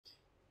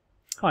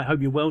Hi, I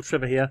hope you're well.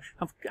 Trevor here.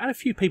 I've had a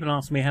few people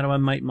ask me how do I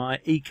make my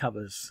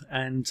e-covers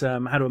and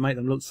how do I make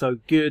them look so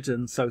good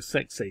and so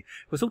sexy.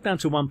 Well, it's all down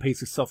to one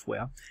piece of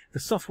software. The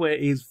software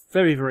is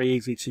very, very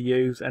easy to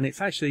use, and it's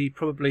actually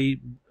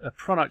probably a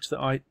product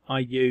that I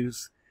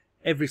use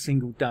every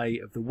single day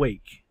of the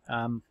week.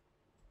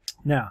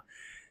 Now,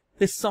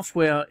 this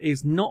software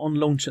is not on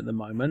launch at the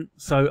moment,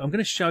 so I'm going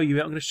to show you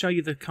it. I'm going to show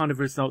you the kind of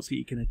results that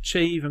you can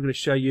achieve. I'm going to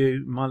show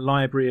you my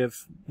library of,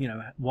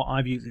 what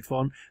I've used it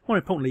for. And more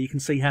importantly, you can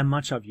see how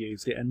much I've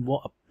used it and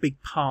what a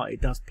big part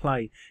it does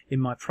play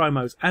in my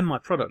promos and my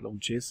product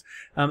launches.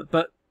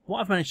 But what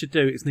I've managed to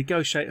do is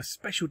negotiate a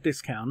special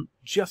discount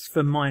just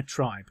for my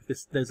tribe.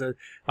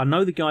 I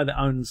know the guy that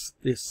owns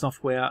this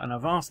software, and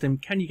I've asked him,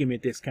 can you give me a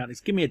discount?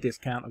 He's given me a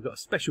discount. I've got a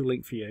special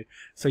link for you,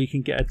 so you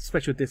can get a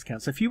special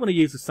discount. So if you want to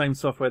use the same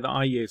software that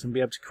I use and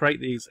be able to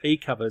create these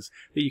e-covers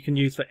that you can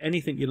use for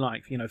anything you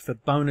like, for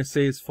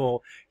bonuses,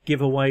 for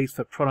giveaways,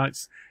 for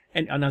products,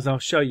 and as I'll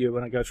show you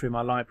when I go through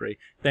my library,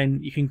 then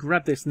you can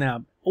grab this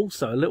now.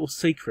 Also, a little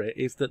secret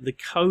is that the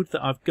code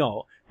that I've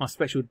got, my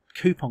special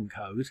coupon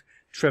code,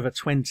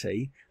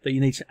 Trevor20, that you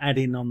need to add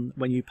in on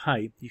when you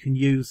pay, you can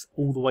use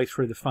all the way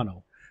through the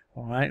funnel.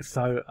 All right,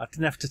 so I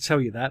didn't have to tell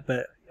you that,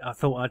 but I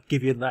thought I'd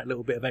give you that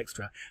little bit of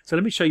extra. So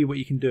let me show you what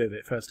you can do with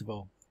it first of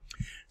all.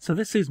 So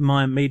this is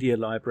my media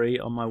library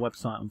on my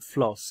website on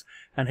Floss,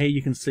 and here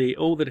you can see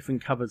all the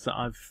different covers that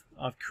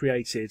I've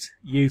created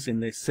using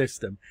this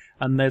system,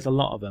 and there's a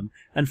lot of them,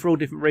 and for all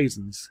different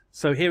reasons.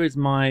 So here is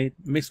my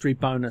mystery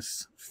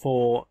bonus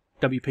for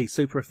WP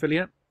Super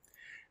Affiliate,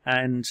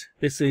 and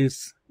this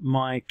is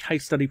my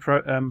case study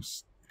product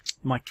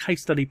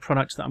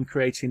that I'm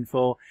creating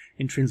for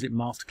Intrinsic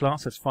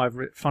Masterclass. That's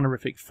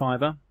Funerific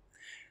Fiverr.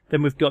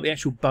 Then we've got the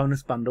actual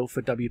bonus bundle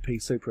for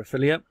WP Super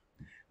Affiliate.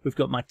 We've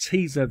got my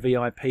teaser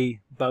VIP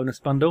bonus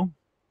bundle,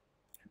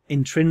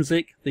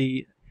 Intrinsic,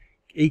 the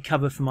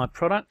e-cover for my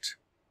product,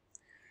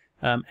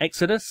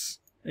 Exodus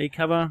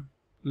e-cover,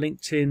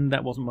 LinkedIn,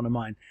 that wasn't one of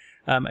mine,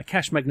 a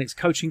Cash Magnets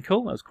coaching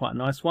call, that was quite a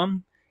nice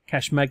one,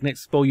 Cash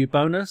Magnets Spoil You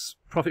bonus,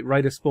 Profit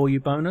Raider Spoil You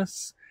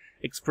bonus,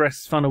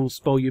 Express Funnels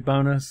Spoil You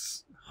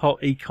bonus, Hot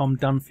Ecom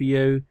Done For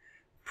You,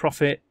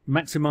 Profit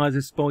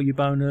Maximizers Spoil You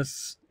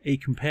bonus,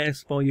 eCompare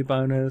Spoil You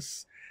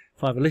bonus,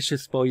 Fiverrlicious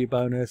Spoil You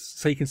bonus.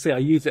 So you can see I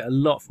use it a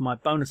lot for my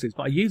bonuses,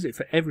 but I use it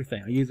for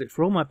everything. I use it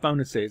for all my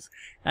bonuses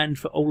and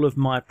for all of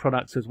my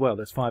products as well.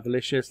 There's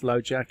Fiverrlicious,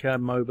 LoJacker,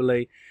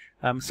 Mobily.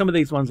 Some of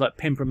these ones like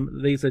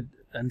Pimpram, these are,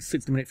 and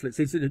 60-minute flips,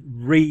 these are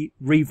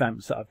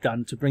revamps that I've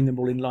done to bring them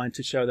all in line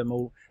to show them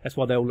all. That's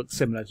why they all look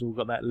similar. It's all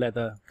got that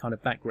leather kind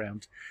of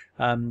background.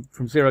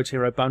 From Zero to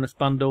Hero bonus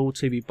bundle,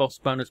 TV Boss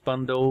bonus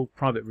bundle,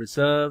 Private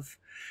Reserve,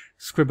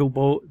 Scribble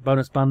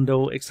bonus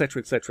bundle,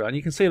 etc., etc. And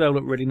you can see they all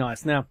look really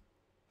nice. Now,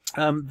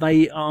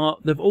 they've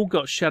all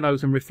got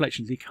shadows and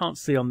reflections. You can't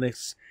see on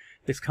this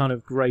kind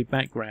of grey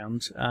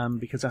background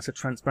because that's a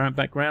transparent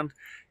background.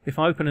 If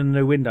I open a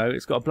new window,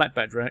 it's got a black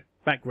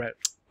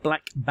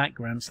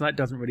background, so that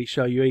doesn't really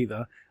show you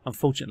either,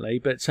 unfortunately.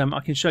 But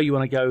I can show you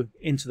when I go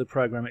into the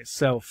program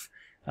itself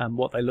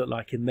what they look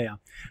like in there.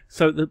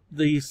 So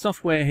the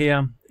software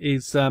here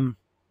is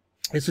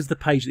this is the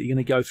page that you're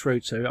going to go through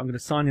to. I'm going to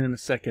sign in a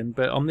second,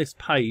 but on this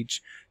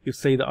page you'll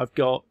see that I've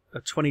got a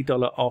 $20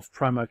 off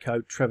promo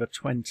code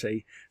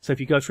Trevor20. So if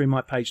you go through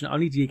my page, not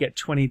only do you get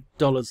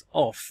 $20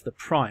 off the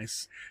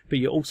price, but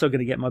you're also going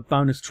to get my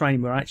bonus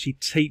training where I actually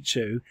teach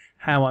you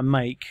how I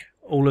make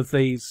all of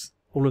these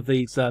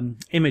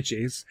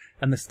images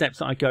and the steps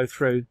that I go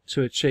through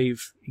to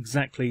achieve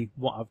exactly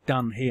what I've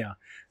done here.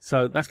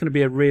 So that's going to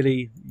be a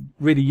really,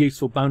 really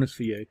useful bonus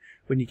for you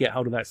when you get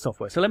hold of that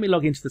software. So let me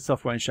log into the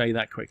software and show you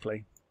that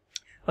quickly.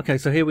 Okay,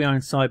 so here we are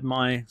inside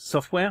my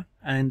software,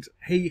 and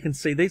here you can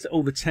see these are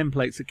all the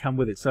templates that come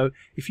with it. So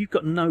if you've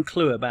got no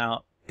clue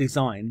about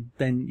design,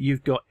 then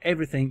you've got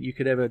everything you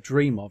could ever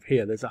dream of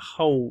here. There's a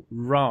whole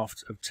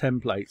raft of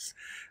templates.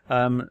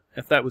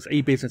 If that was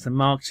e-business and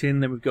marketing,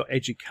 then we've got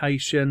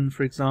education,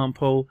 for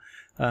example,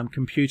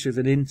 computers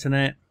and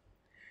internet.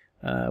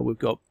 We've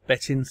got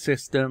betting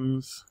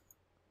systems,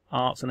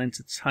 arts and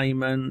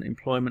entertainment,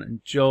 employment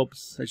and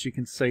jobs. As you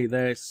can see,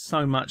 there's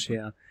so much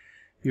here.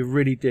 You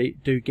really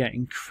do get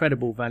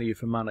incredible value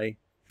for money.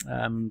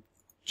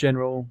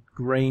 General,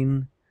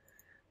 green,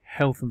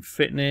 health and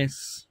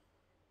fitness,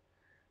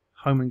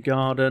 home and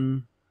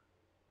garden.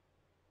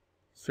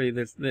 See,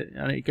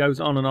 and it goes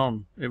on and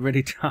on. It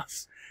really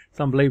does. It's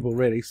unbelievable,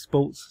 really.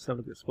 Sports. Let's have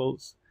a look at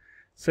sports.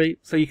 See,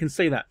 so you can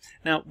see that.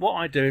 Now, what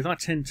I do is I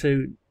tend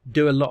to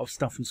do a lot of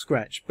stuff from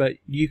scratch, but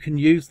you can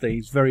use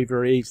these very,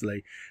 very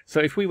easily. So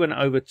if we went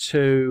over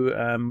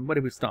to, what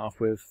did we start off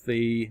with?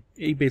 The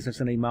e-business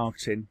and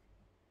e-marketing.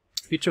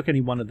 If you took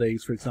any one of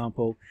these, for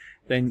example,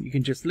 then you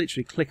can just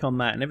literally click on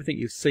that, and everything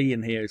you see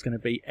in here is going to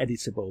be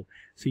editable.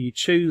 So you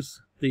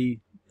choose the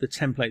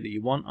template that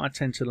you want. I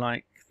tend to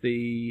like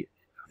I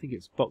think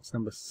it's box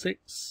number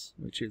 6,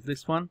 which is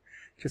this one.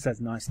 It just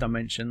has nice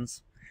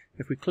dimensions.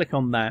 If we click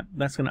on that,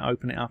 that's going to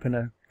open it up in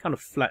a kind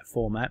of flat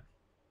format.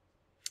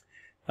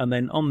 and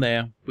then on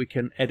there we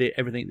can edit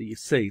everything that you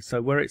see.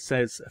 So where it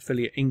says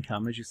affiliate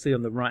income, as you see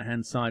on the right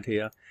hand side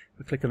here,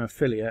 if I click on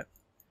affiliate,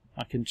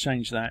 I can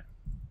change that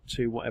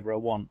to whatever I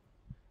want.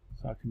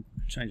 So I can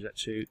change that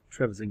to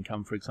Trevor's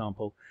income, for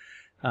example.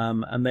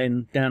 And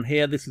then down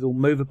here, this is all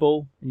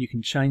movable, and you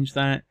can change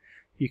that.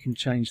 You can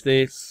change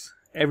this.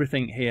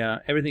 Everything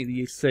here, everything that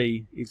you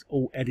see is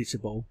all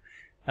editable.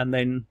 And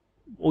then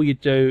all you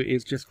do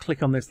is just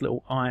click on this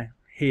little eye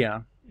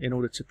here in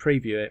order to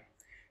preview it.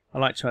 I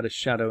like to add a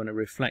shadow and a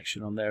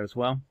reflection on there as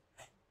well.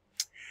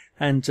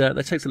 And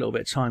that takes a little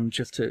bit of time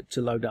just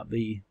to load up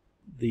the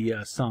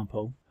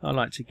sample. I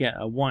like to get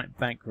a white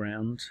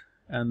background,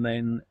 and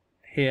then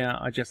here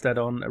I just add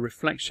on a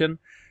reflection.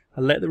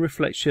 I let the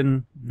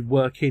reflection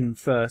work in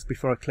first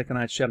before I click on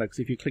add shadow, because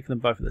if you click them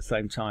both at the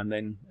same time,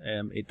 then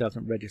it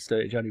doesn't register.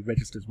 It only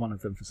registers one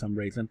of them for some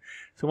reason.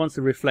 So once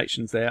the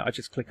reflection's there, I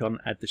just click on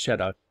add the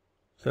shadow.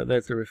 So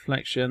there's the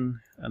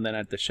reflection, and then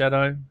add the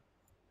shadow.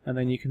 And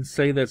then you can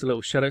see there's a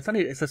little shadow.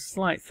 It's a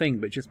slight thing,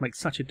 but it just makes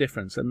such a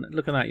difference. And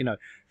look at that, you know,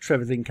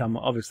 Trevor's income,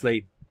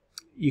 obviously,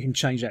 you can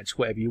change that to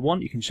whatever you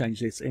want. You can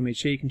change this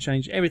image here. You can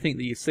change everything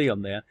that you see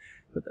on there.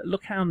 But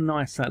look how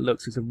nice that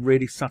looks. It's a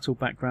really subtle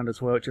background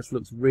as well. It just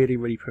looks really,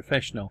 really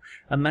professional.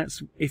 And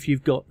that's if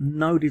you've got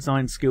no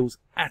design skills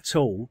at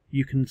all,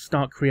 you can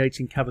start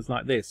creating covers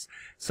like this.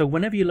 So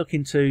whenever you're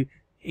looking to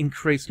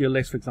increase your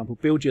list, for example,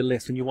 build your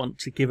list, and you want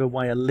to give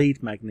away a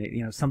lead magnet,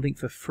 you know, something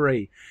for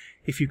free,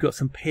 if you've got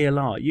some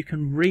PLR, you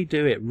can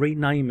redo it,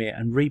 rename it,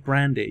 and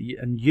rebrand it,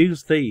 and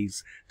use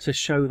these to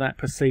show that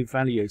perceived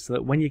value, so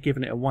that when you're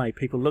giving it away,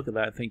 people look at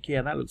that and think,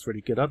 yeah, that looks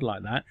really good, I'd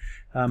like that,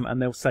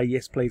 and they'll say,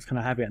 yes, please, can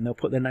I have it, and they'll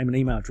put their name and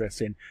email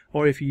address in.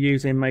 Or if you're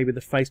using maybe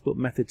the Facebook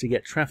method to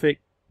get traffic,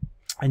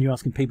 and you're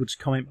asking people to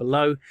comment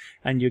below,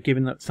 and you're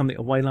giving something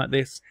away like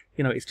this,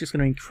 you know, it's just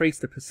going to increase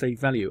the perceived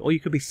value. Or you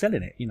could be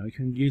selling it, you know, you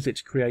can use it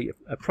to create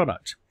a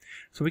product.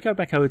 So we go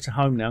back over to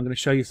home now. I'm going to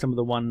show you some of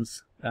the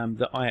ones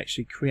that I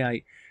actually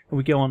create. And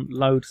we go on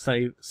load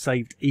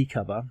saved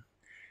eCover.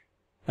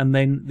 And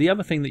then the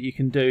other thing that you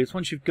can do is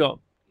once you've got,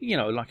 you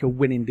know, like a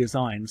winning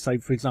design, say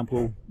for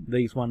example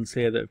these ones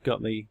here that have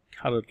got the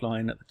coloured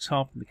line at the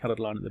top and the coloured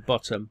line at the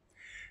bottom,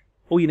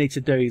 all you need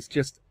to do is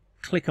just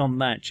click on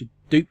that to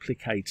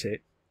duplicate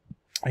it,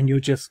 and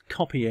you'll just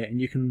copy it, and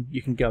you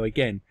can go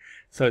again.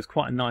 So it's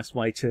quite a nice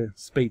way to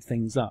speed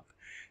things up.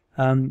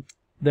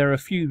 There are a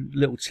few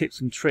little tips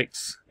and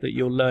tricks that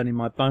you'll learn in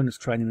my bonus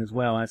training as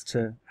well, as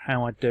to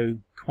how I do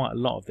quite a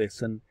lot of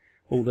this and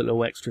all the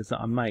little extras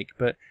that I make.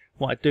 But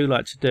what I do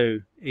like to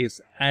do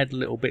is add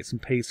little bits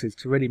and pieces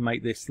to really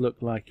make this look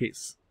like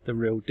it's the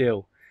real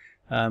deal.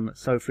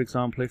 So for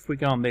example, if we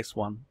go on this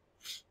one,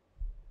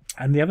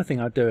 and the other thing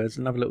I do as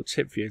another little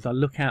tip for you is I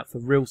look out for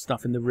real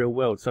stuff in the real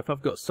world. So if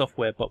I've got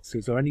software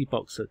boxes or any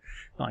box that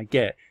I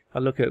get, I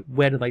look at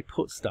where do they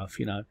put stuff,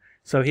 you know.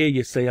 So here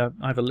you see I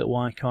have a little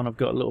icon, I've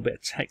got a little bit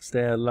of text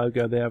there,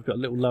 logo there, I've got a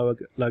little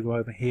logo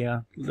over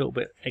here, a little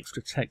bit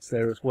extra text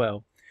there as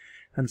well.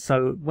 And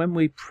so when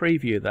we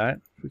preview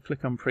that, if we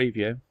click on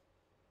preview,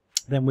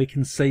 then we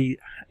can see,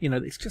 you know,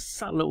 it's just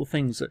subtle little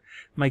things that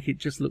make it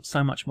just look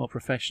so much more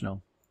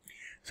professional.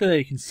 So there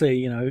you can see,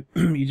 you know,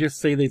 you just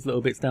see these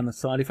little bits down the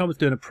side. If I was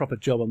doing a proper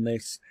job on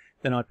this,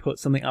 then I'd put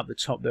something up the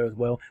top there as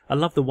well. I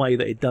love the way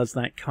that it does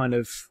that kind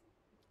of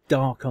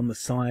dark on the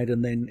side,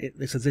 and then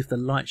it's as if the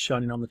light's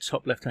shining on the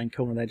top left-hand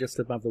corner there, just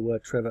above the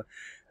word Trevor.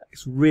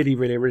 It's really,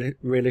 really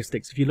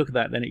realistic. So if you look at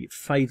that, then it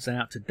fades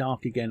out to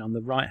dark again on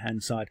the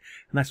right-hand side,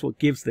 and that's what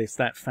gives this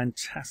that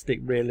fantastic,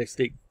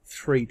 realistic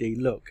 3D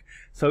look.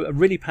 So a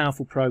really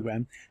powerful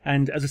program.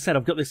 And as I said,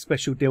 I've got this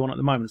special deal on at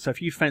the moment. So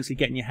if you fancy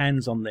getting your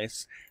hands on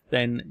this,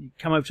 then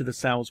come over to the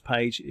sales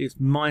page. It's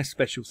my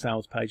special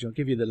sales page. I'll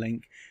give you the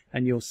link,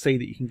 and you'll see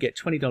that you can get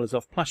 $20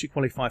 off, plus you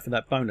qualify for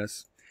that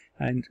bonus.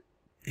 And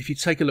if you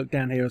take a look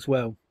down here as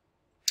well,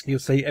 you'll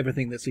see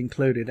everything that's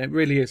included. It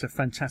really is a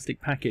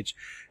fantastic package.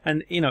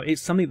 And, you know,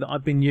 it's something that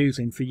I've been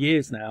using for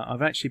years now.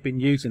 I've actually been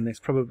using this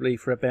probably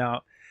for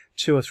about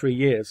 2 or 3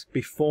 years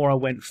before I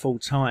went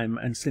full-time,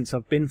 and since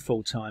I've been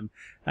full-time.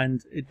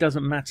 And it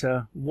doesn't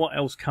matter what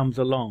else comes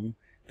along,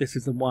 this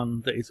is the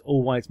one that is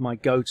always my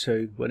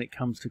go-to when it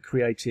comes to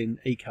creating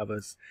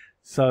e-covers.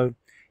 So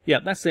yeah,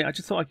 that's it. I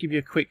just thought I'd give you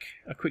a quick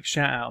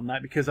shout out on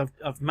that, because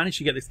I've managed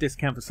to get this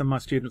discount for some of my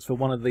students for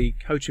one of the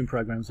coaching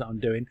programs that I'm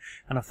doing,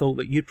 and I thought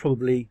that you'd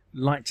probably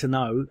like to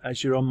know,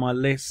 as you're on my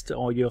list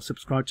or you're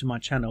subscribed to my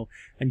channel,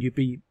 and you'd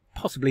be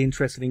possibly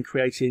interested in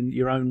creating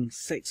your own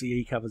sexy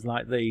e-covers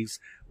like these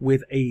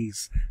with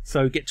ease.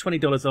 So get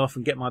 $20 off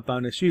and get my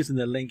bonus using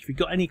the link. If you've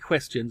got any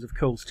questions, of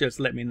course, just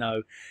let me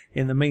know.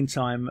 In the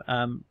meantime,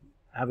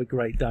 have a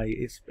great day.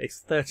 It's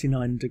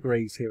 39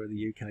 degrees here in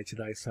the UK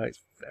today, so it's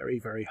very,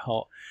 very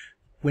hot.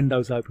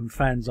 Windows open,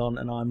 fans on,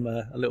 and I'm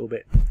a little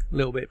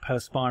bit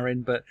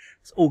perspiring, but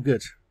it's all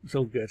good. It's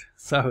all good.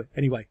 So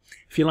anyway,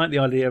 if you like the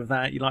idea of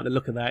that, you like the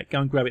look of that, go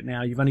and grab it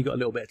now. You've only got a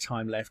little bit of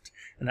time left.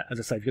 And as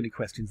I say, if you've got any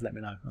questions, let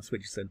me know. I'll speak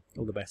to you soon.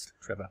 All the best,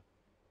 Trevor.